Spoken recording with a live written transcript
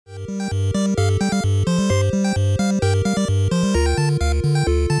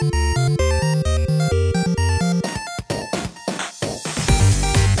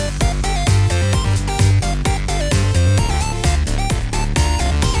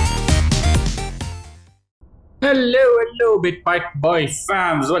Hello, Bitbike Boy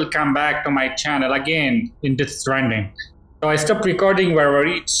fans. Welcome back to my channel again in this Stranding. So I stopped recording where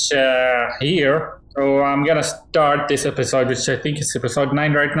we reached here. So I'm gonna start this episode, which I think is episode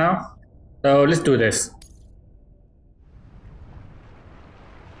 9 right now. So let's do this.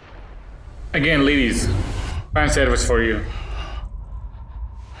 Again, ladies, fan service for you.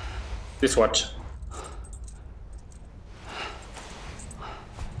 Just watch.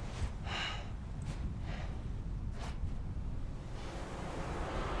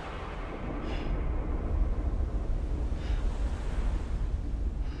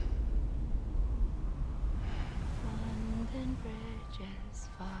 London Bridge is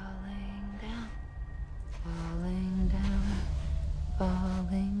falling down, falling down,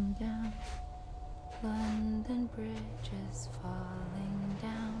 falling down. London Bridge is falling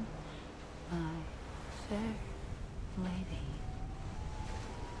down, my fair lady.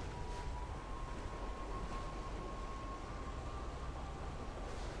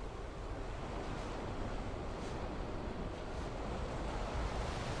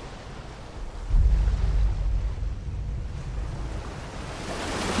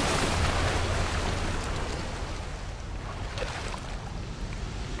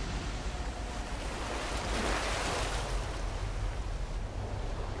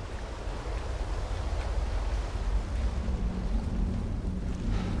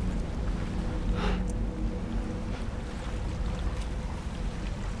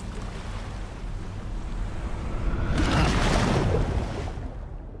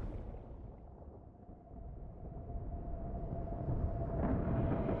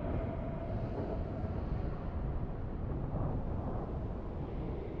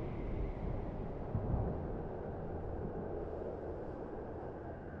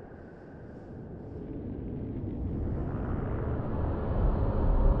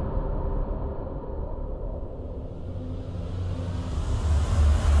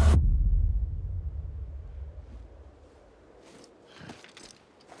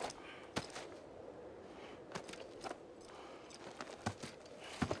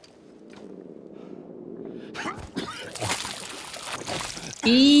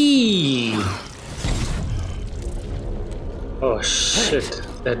 Eee! Oh shit,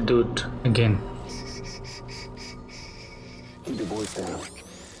 that dude again. Keep your voice down.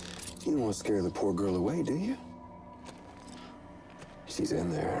 You don't want to scare the poor girl away, do you? She's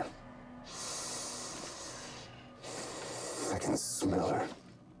in there. I can smell her.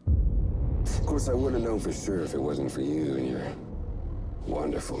 Of course, I would have known for sure if it wasn't for you and your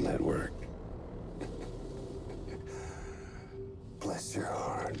wonderful network. Bless your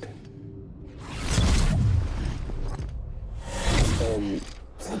heart. And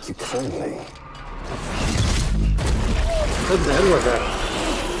thank you kindly. What the hell was that?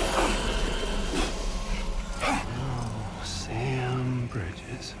 Oh, Sam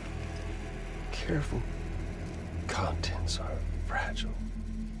Bridges. Careful. Contents are fragile.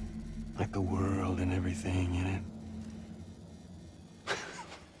 Like the world and everything in it.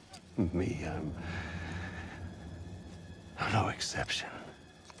 Me, I'm no exception.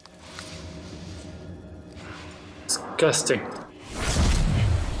 Disgusting.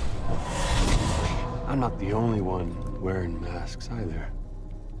 I'm not the only one wearing masks either.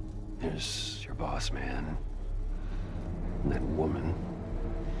 There's your boss man, and that woman,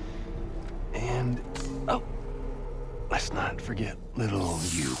 and oh, let's not forget little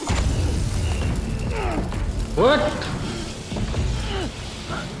you. What?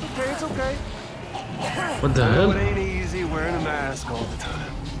 Okay, it's okay. What the I know hell? it ain't easy wearing a mask all the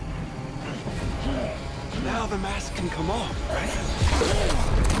time. Now the mask can come off, right?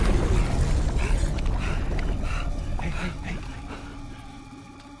 Hey.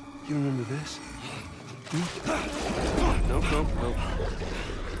 You remember this? Nope.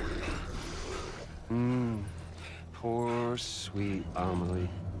 Poor, sweet Amelie.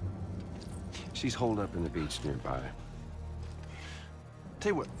 She's holed up in the beach nearby.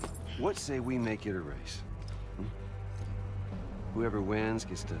 Tell you what say we make it a race? Whoever wins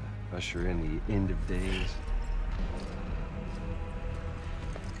gets to usher in the end of days.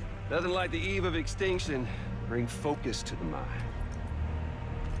 Nothing like the eve of extinction. Bring focus to the mind.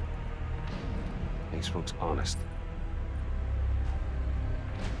 Makes folks honest.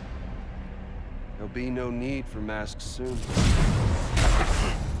 There'll be no need for masks soon.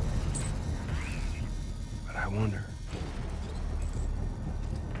 But I wonder,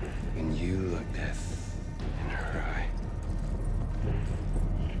 when you look death in her eye,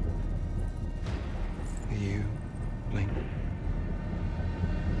 will you blink?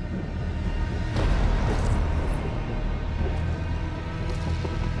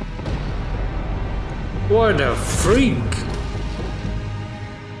 What a freak!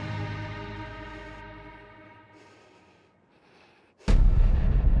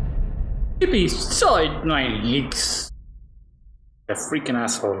 Beside my Higgs. The freaking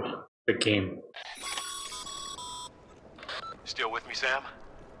asshole. The game. Still with me, Sam?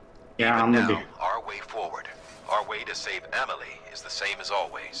 Yeah, I'm Even with now, you. our way forward, our way to save Emily is the same as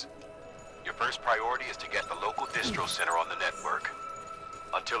always. Your first priority is to get the local distro center on the network.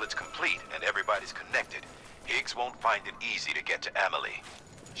 Until it's complete and everybody's connected, Higgs won't find it easy to get to Emily.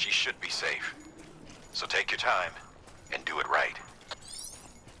 She should be safe. So take your time and do it right.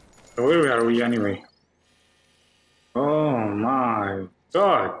 Where are we anyway? Oh my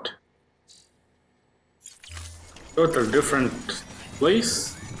god. Total different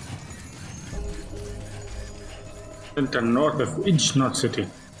place. Center north of Hideo City.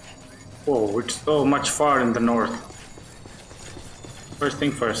 Whoa, it's so much far in the north. First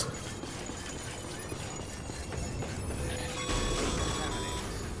thing first.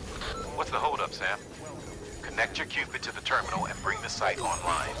 What's the holdup, Sam? Connect your Cupid to the terminal and bring the site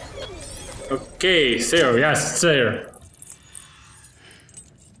online. Okay, sir, yes, sir.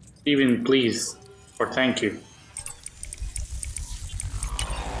 Steven, please. Or thank you.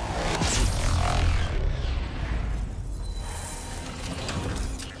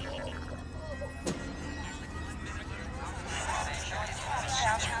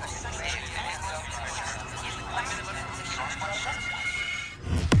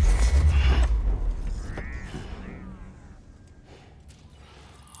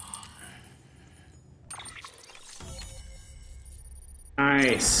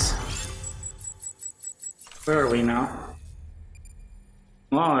 Nice. Where are we now?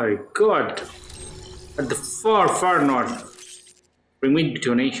 My god. At the far, far north. Remain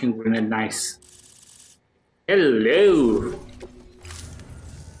detonation grenade, nice. Hello.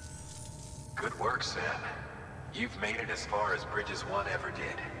 Good work, Sam. You've made it as far as Bridges 1 ever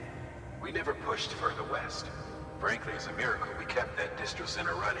did. We never pushed further west. Frankly, it's a miracle we kept that distro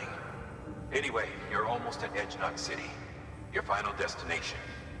center running. Anyway, you're almost at Edgenot City. Your final destination,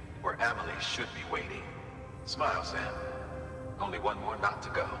 where Emily should be waiting. Smile, Sam. Only one more knot to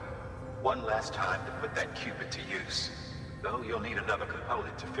go. One last time to put that Cupid to use. Though you'll need another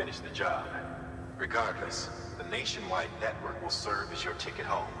component to finish the job. Regardless, the nationwide network will serve as your ticket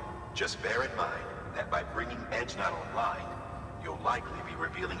home. Just bear in mind that by bringing Edgenot online, you'll likely be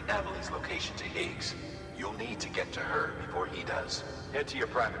revealing Emily's location to Higgs. You'll need to get to her before he does. Head to your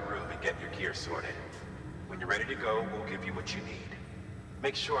private room and get your gear sorted. When you're ready to go, we'll give you what you need.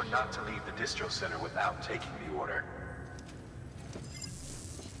 Make sure not to leave the distro center without taking the order.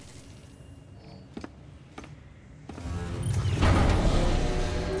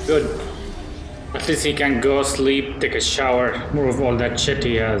 Good. At least he can go sleep, take a shower, move all that shit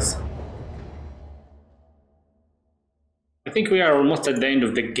he has. I think we are almost at the end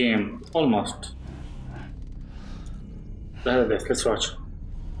of the game. Almost. Let's watch.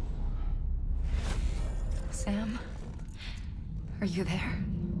 Sam? Are you there?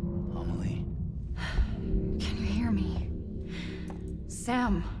 Amelie. Can you hear me?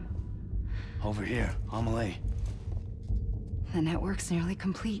 Sam! Over here, Amelie. The network's nearly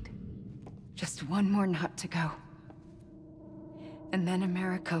complete. Just one more knot to go. And then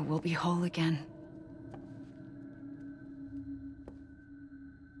America will be whole again.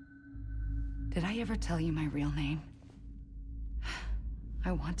 Did I ever tell you my real name?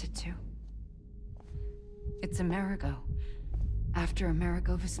 I wanted to. It's Amerigo. After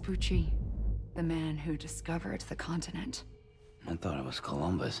Amerigo Vespucci, the man who discovered the continent. I thought it was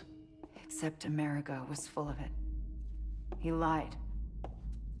Columbus. Except Amerigo was full of it. He lied.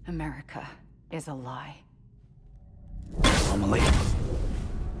 America is a lie. Amelie.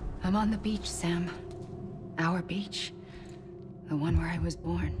 I'm on the beach, Sam. Our beach. The one where I was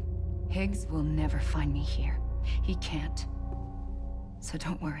born. Higgs will never find me here. He can't. So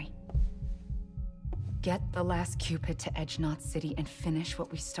don't worry. Get the last Cupid to Edgenot City and finish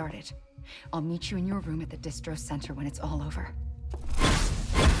what we started. I'll meet you in your room at the distro center when it's all over.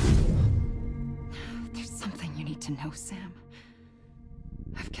 There's something you need to know, Sam.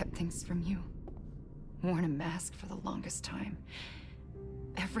 I've kept things from you. Worn a mask for the longest time.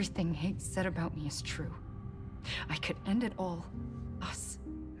 Everything Higgs said about me is true. I could end it all. Us.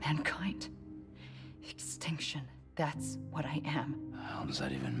 Mankind. Extinction. That's what I am. How does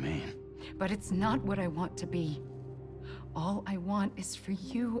that even mean? But it's not what I want to be. All I want is for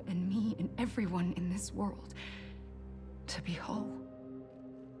you and me and everyone in this world to be whole.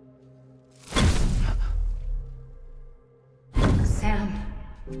 Sam.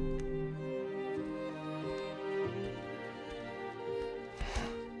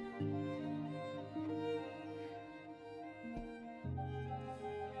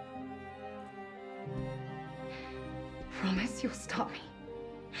 promise you'll stop me.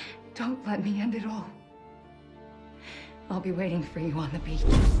 Don't let me end it all. I'll be waiting for you on the beach.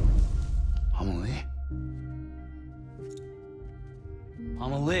 Amelie?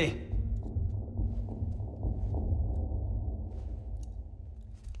 Amelie?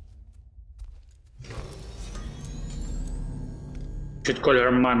 Should call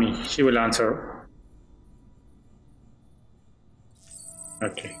her mommy. She will answer.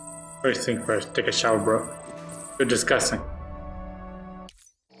 Okay. First thing first. Take a shower, bro. You're disgusting.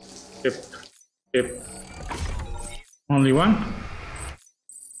 Yep. Only one?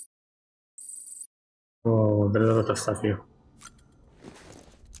 Oh, there's a lot of stuff here.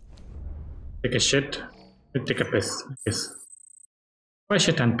 Take a shit. Take a piss. Piss. Why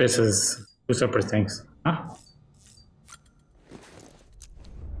shit and piss is two separate things? Huh?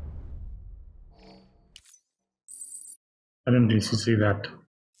 I don't really see that.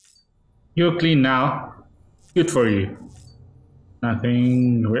 You're clean now. Good for you.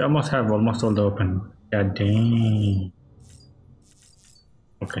 Nothing. We almost have almost all the open. God dang.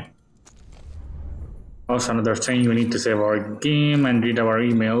 Okay. Also another thing, we need to save our game and read our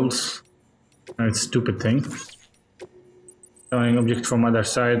emails. It's a stupid thing. Showing object from other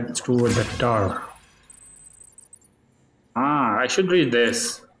side toward the door. Ah, I should read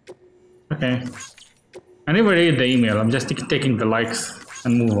this. Okay. I never read the email. I'm just taking the likes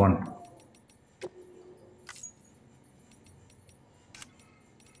and move on.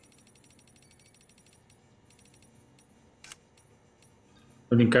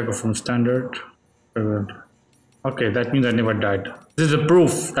 Putting cargo from standard. Okay, that means I never died. This is a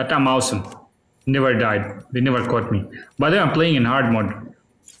proof that I'm awesome. Never died. They never caught me. By the way, I'm playing in hard mode.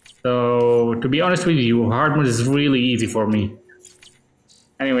 So, to be honest with you, hard mode is really easy for me.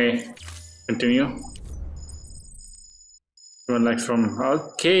 Anyway, continue. One likes from...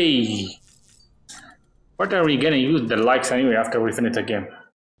 Okay. What are we gonna use the likes anyway after we finish the game?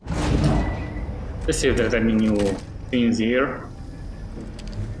 Let's see if there's any new things here.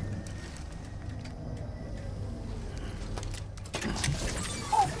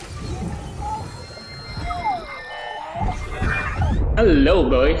 Hello,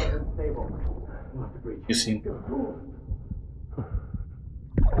 boy. You see.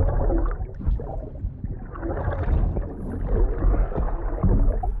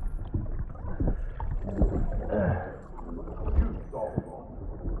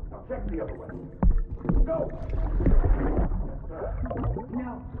 Check the other way. Go!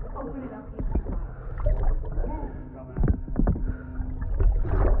 No, open it up.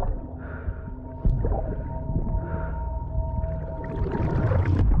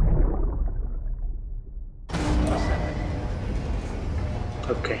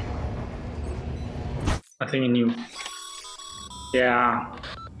 Okay. Nothing new. Yeah.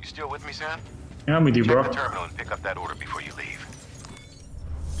 You still with me, Sam? Yeah, I'm with you, bro. Check the terminal and pick up that order before you leave.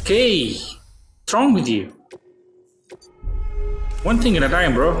 Okay. What's wrong with you? One thing at a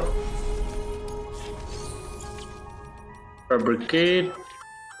time, bro. Fabricate.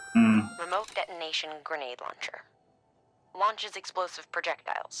 Remote detonation grenade launcher. Launches explosive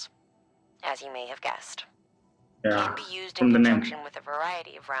projectiles, as you may have guessed. Yeah. Can be used From in the name. conjunction with a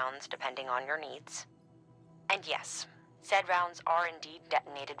variety of rounds depending on your needs. And yes, said rounds are indeed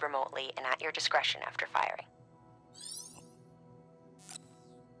detonated remotely and at your discretion after firing.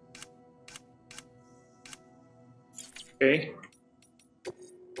 Okay.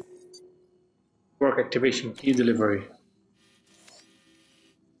 Work activation key delivery.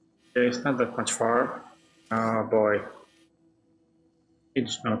 Okay, it's not that much far. Oh boy.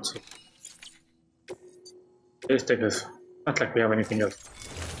 It's not safe. Let's take this. Not like we have anything else.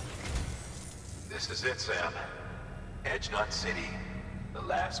 This is it, Sam. Edge Knot City. The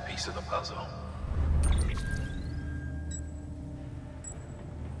last piece of the puzzle.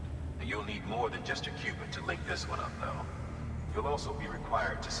 You'll need more than just a qubit to link this one up, though. You'll also be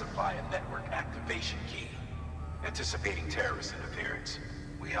required to supply a network activation key. Anticipating terrorist interference,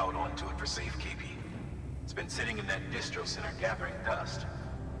 we held on to it for safekeeping. It's been sitting in that distro center gathering dust.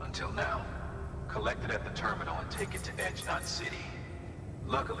 Until now. Collect it at the terminal and take it to Edge Knot City.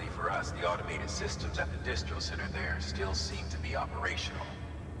 Luckily for us, the automated systems at the distro center there still seem to be operational.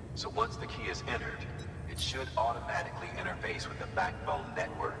 So once the key is entered, it should automatically interface with the backbone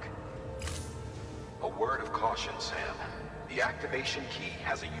network. A word of caution, Sam. The activation key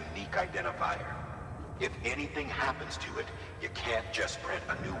has a unique identifier. If anything happens to it, you can't just print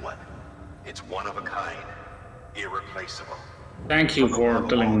a new one. It's one of a kind, irreplaceable. Thank you for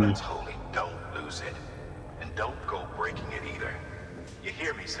telling me. That's holy, don't lose it. And don't go breaking it either. You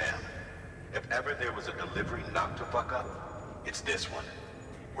hear me, Sam? If ever there was a delivery not to fuck up, it's this one.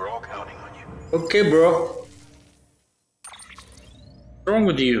 We're all counting on you. Okay, bro. wrong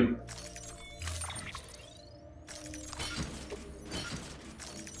with you?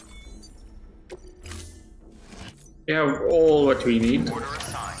 We have all what we need.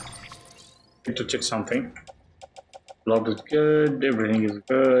 Need to check something. Log is good, everything is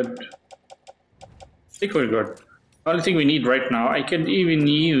good. I think we're good. Only thing we need right now, I can even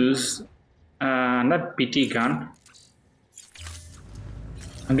use not PT gun.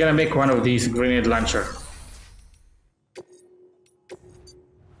 I'm gonna make one of these grenade launcher.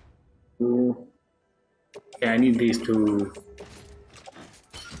 Ooh. Okay, I need these to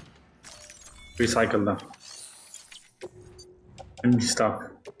recycle them. And stuff.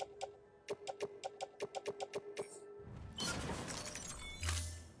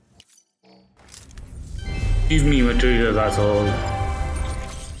 Give me material, that's all.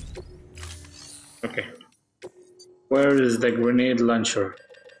 Okay. Where is the grenade launcher?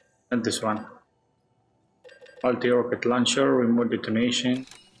 Not this one. Multi-rocket launcher, remote detonation.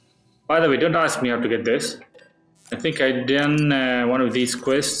 By the way, don't ask me how to get this. I think I've done one of these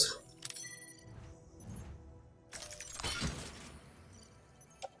quests.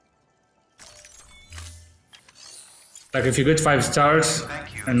 Like if you get 5 stars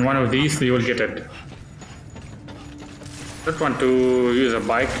and one of these, you will get it. Don't want to use a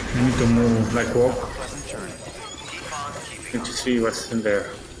bike. I need to move, like walk. Need to see what's in there.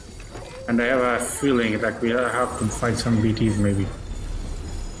 And I have a feeling that we have to fight some BTs maybe.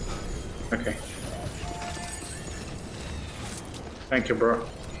 Okay. Thank you, bro.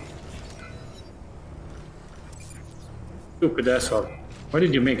 Stupid asshole. Why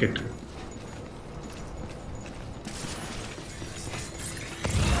did you make it?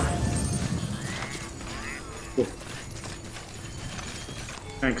 Oh.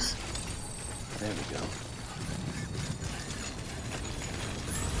 Thanks. There we go.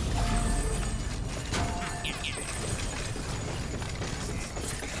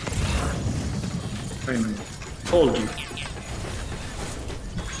 I told you.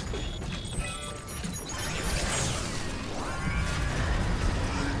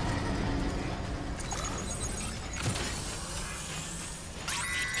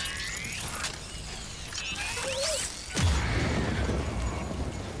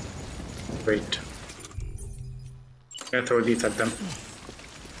 Wait. I throw these at them.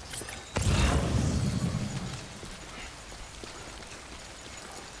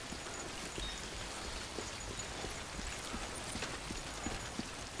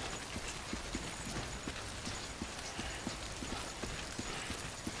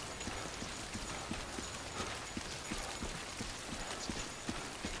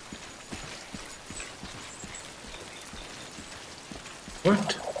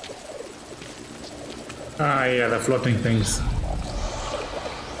 What? Ah, yeah, the floating things.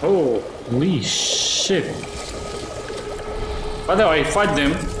 Holy shit. By the way, I fight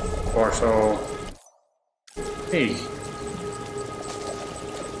them. Or so. Hey.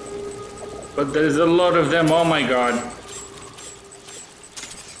 But there's a lot of them, oh my god.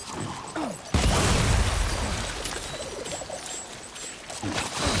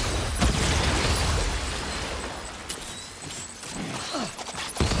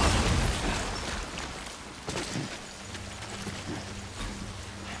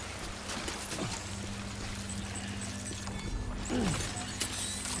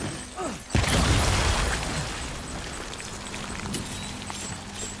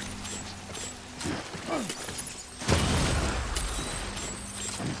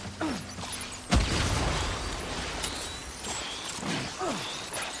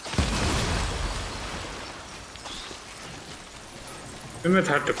 It's not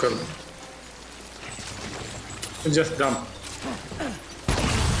hard to kill. It's just dumb.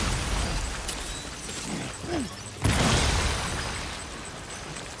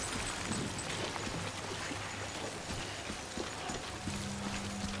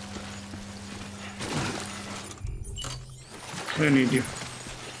 I need you.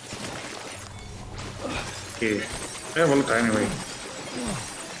 Okay. I have all time anyway.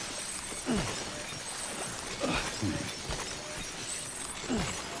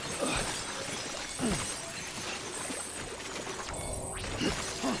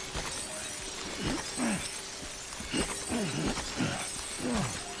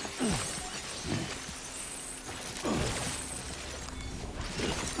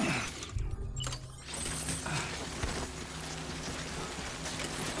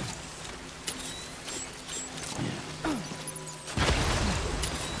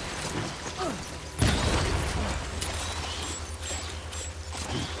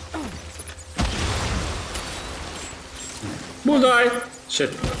 Bullseye!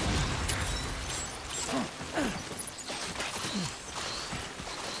 Shit.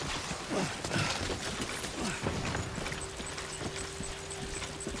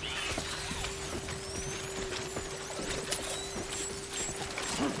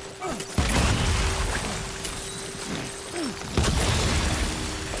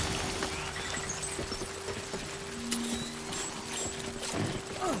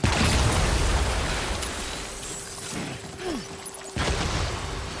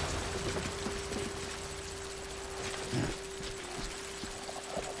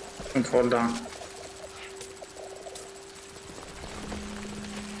 Don't fall down.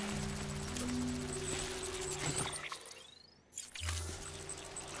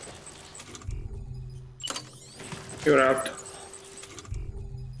 You're out.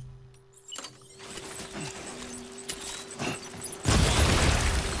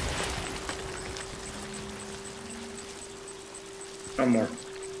 No more.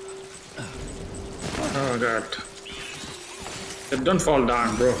 Oh god. Don't fall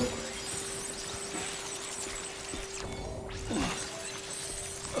down, bro.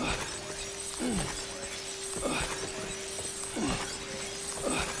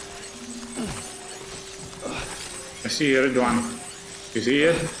 I see a red one. You see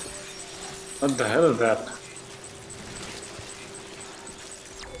it? What the hell is that?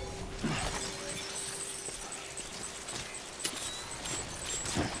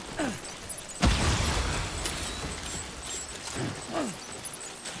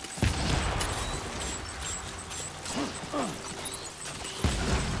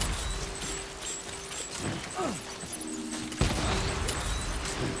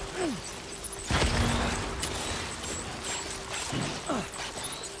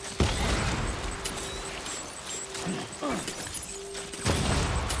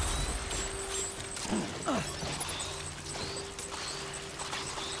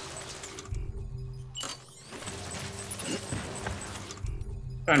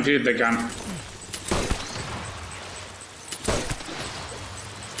 Can't hit the gun.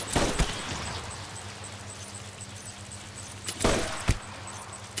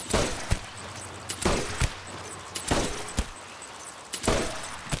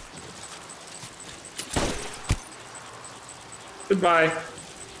 Goodbye.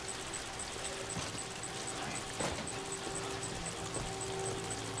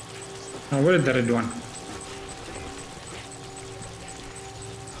 Now where is the red one?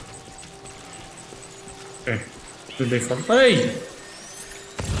 Okay, did they fall? Hey!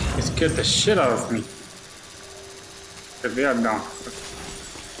 He scared the shit out of me. Okay, they are down.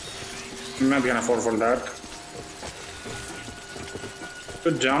 I'm not gonna fall for that.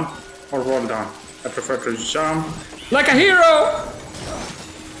 Good jump or roll down. I prefer to jump like a hero!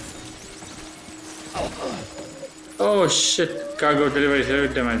 Oh shit, cargo delivery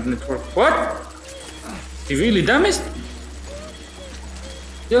heavy damage network. What? He really damaged?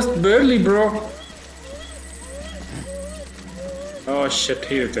 Just barely, bro. Oh shit,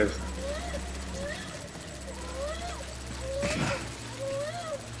 here it is.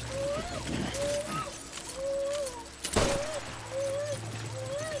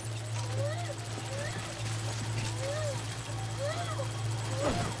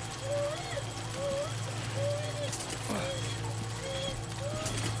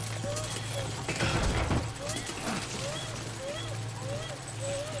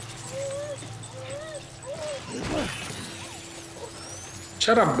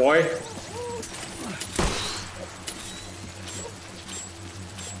 Shut up, boy.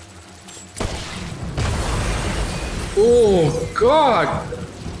 Oh, God.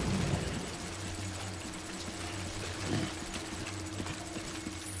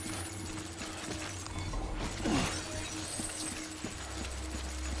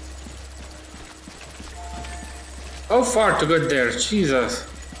 How far to get there? Jesus.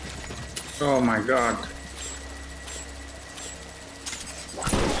 Oh, my God.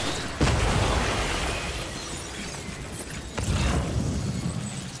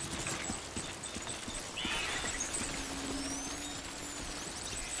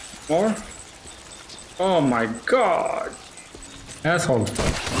 More? Oh my god. Asshole.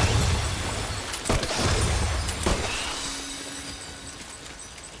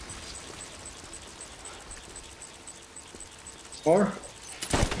 More?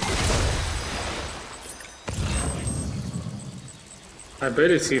 I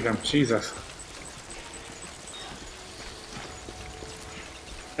barely see them. Jesus.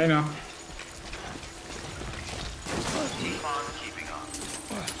 I know.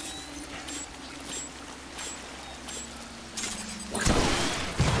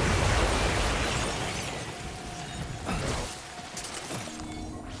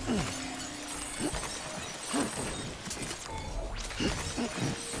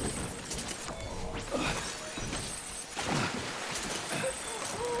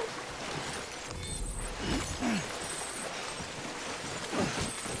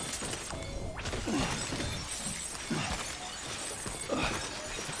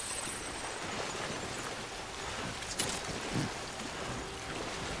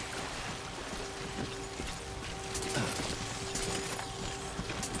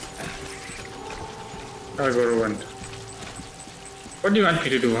 Cargo ruined. What do you want me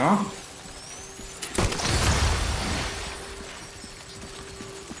to do, huh?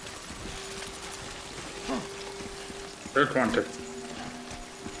 Don't want it.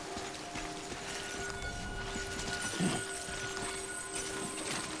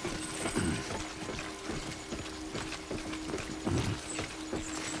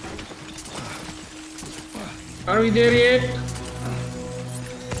 Are we there yet?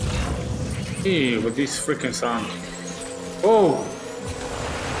 Hey, with these freaking sounds. Oh!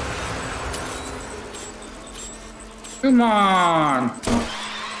 Come on!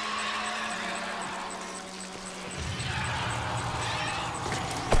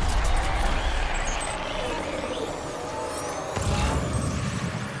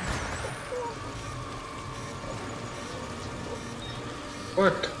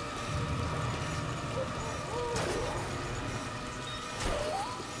 What?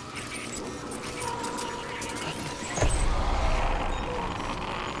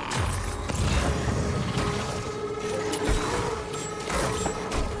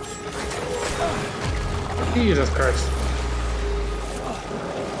 Jesus Christ.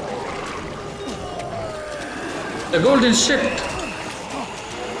 The golden shit.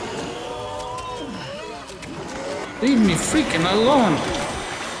 Leave me freaking alone.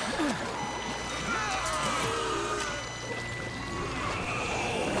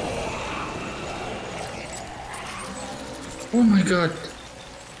 Oh my god.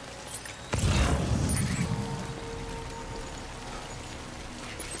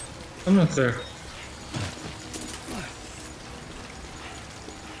 I'm not there.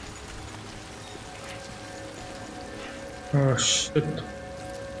 Oh shit.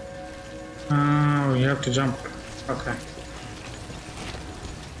 We have to jump. Okay.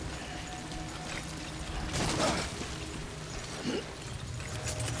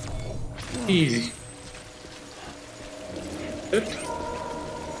 Easy. It.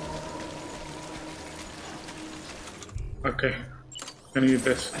 Okay. I need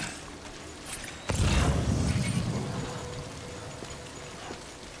this.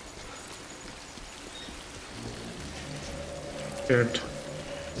 Good.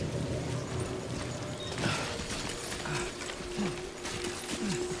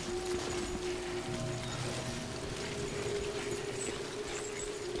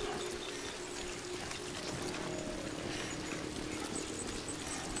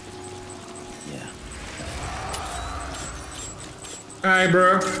 Hi,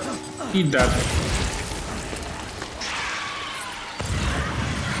 bro. Eat that.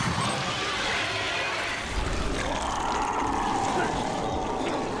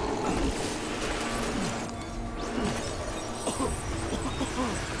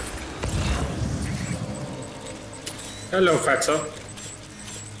 Hello, fatso.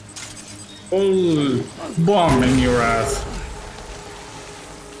 Full bomb in your ass.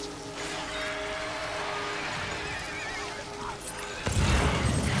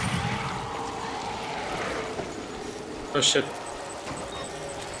 Oh shit.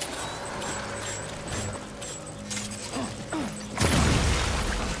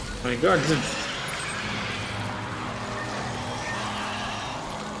 My god,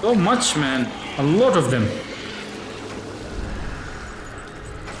 so much, man. A lot of them.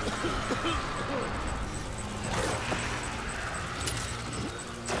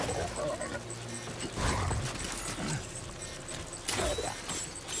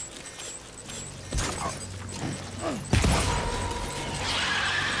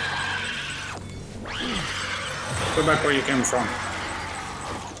 Go back where you came from.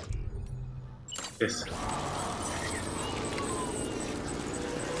 Yes.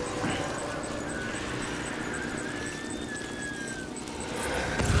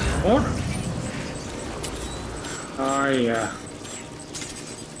 More? Ah, yeah.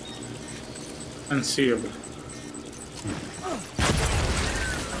 Unseeable.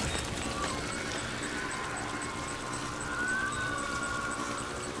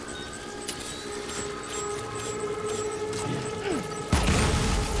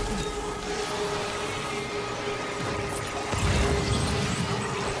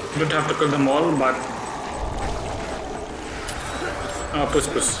 Don't have to kill them all, but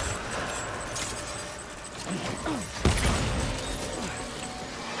push.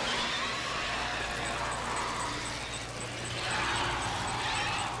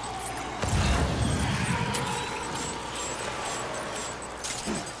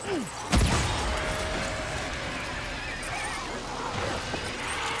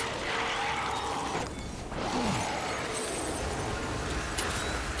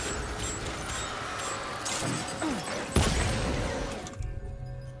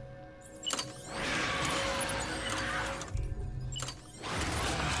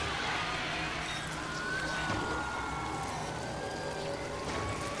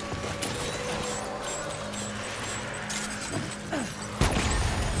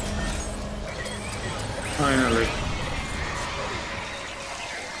 Finally. I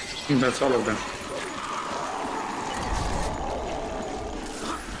think that's all of them.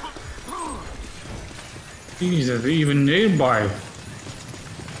 Jesus, even nearby.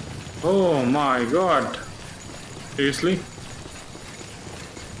 Oh my god. Seriously?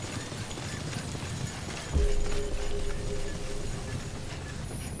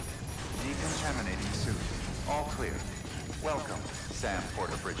 Decontaminating suit. All clear. Welcome, Sam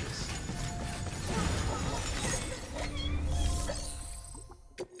Porter Bridges.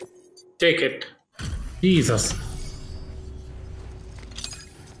 Take it. Jesus.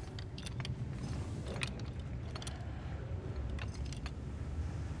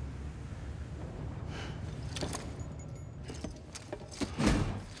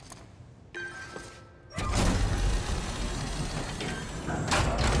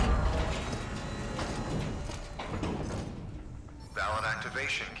 Valid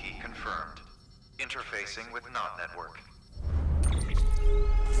activation key confirmed. Interfacing with NOT network.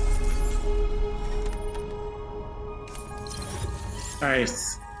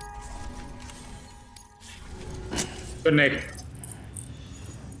 Nice. Connect.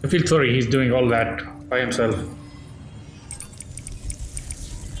 I feel sorry he's doing all that by himself.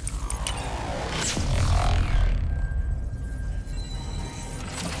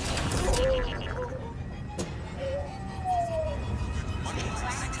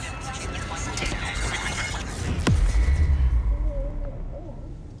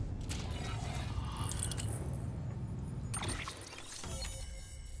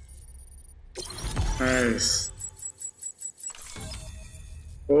 Nice.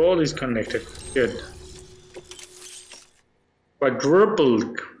 All is connected. Good.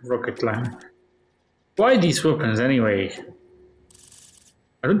 Quadruple rocket line. Why these weapons anyway?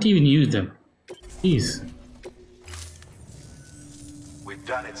 I don't even use them. Jeez. We've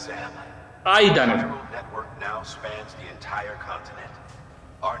done it, Sam. I done it. The viral network now spans the entire continent.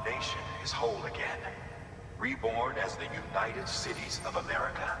 Our nation is whole again. Reborn as the United Cities of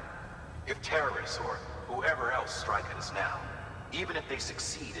America. If terrorists or whoever else strike at us now, even if they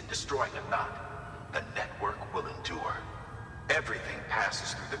succeed in destroying a knot, the network will endure. Everything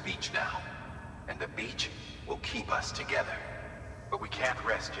passes through the beach now, and the beach will keep us together. But we can't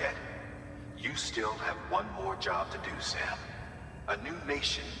rest yet. You still have one more job to do, Sam. A new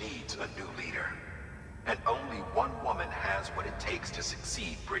nation needs a new leader. And only one woman has what it takes to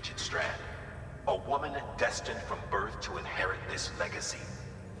succeed Bridget Strand. A woman destined from birth to inherit this legacy.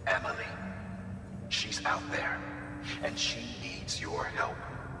 Emily. She's out there, and she needs your help.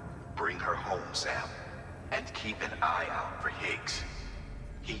 Bring her home, Sam, and keep an eye out for Higgs.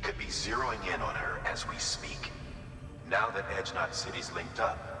 He could be zeroing in on her as we speak. Now that Edge Knot City's linked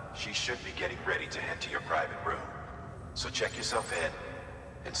up, she should be getting ready to head to your private room. So check yourself in,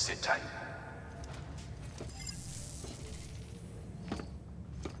 and sit tight.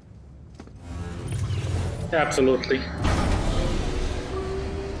 Absolutely.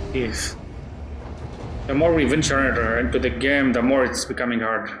 Yes. The more we venture into the game, the more it's becoming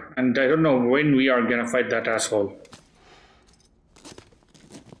hard. And I don't know when we are gonna fight that asshole.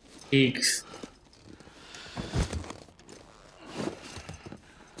 Higgs.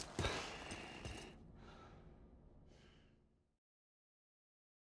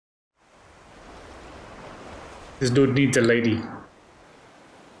 This dude needs a lady.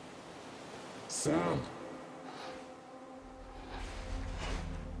 Sam.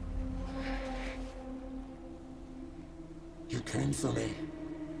 You came for me.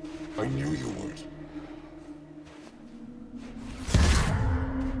 I knew you would.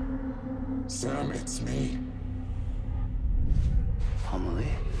 Sam, it's me. Emily?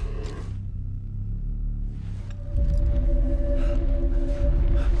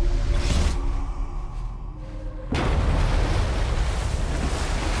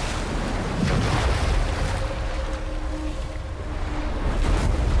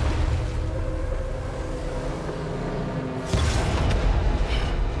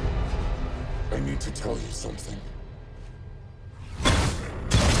 I need to tell you something.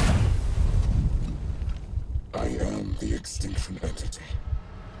 I am the extinction entity.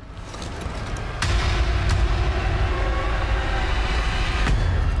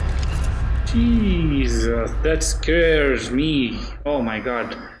 Jesus, that scares me. Oh my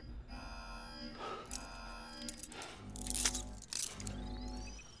god.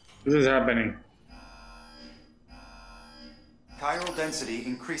 This is happening. Chiral density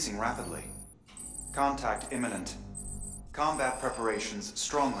increasing rapidly. Contact imminent. Combat preparations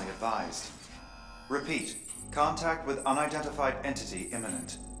strongly advised. Repeat. Contact with unidentified entity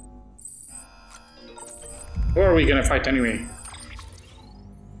imminent. Who are we gonna fight anyway?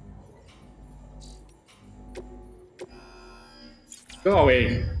 Go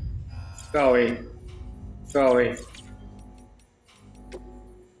away. Go away. Go away.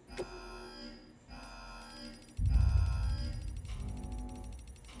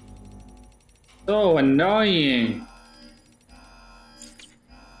 So annoying.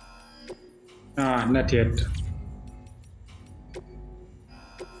 Ah, not yet.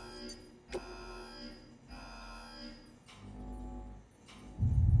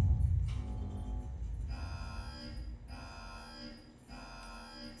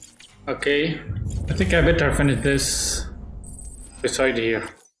 Okay, I think I better finish this beside here.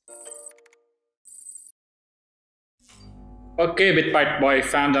 Okay, Bitbite Boy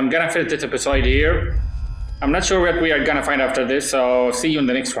fans, I'm gonna finish this episode here. I'm not sure what we are gonna find after this, so see you in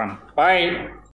the next one. Bye!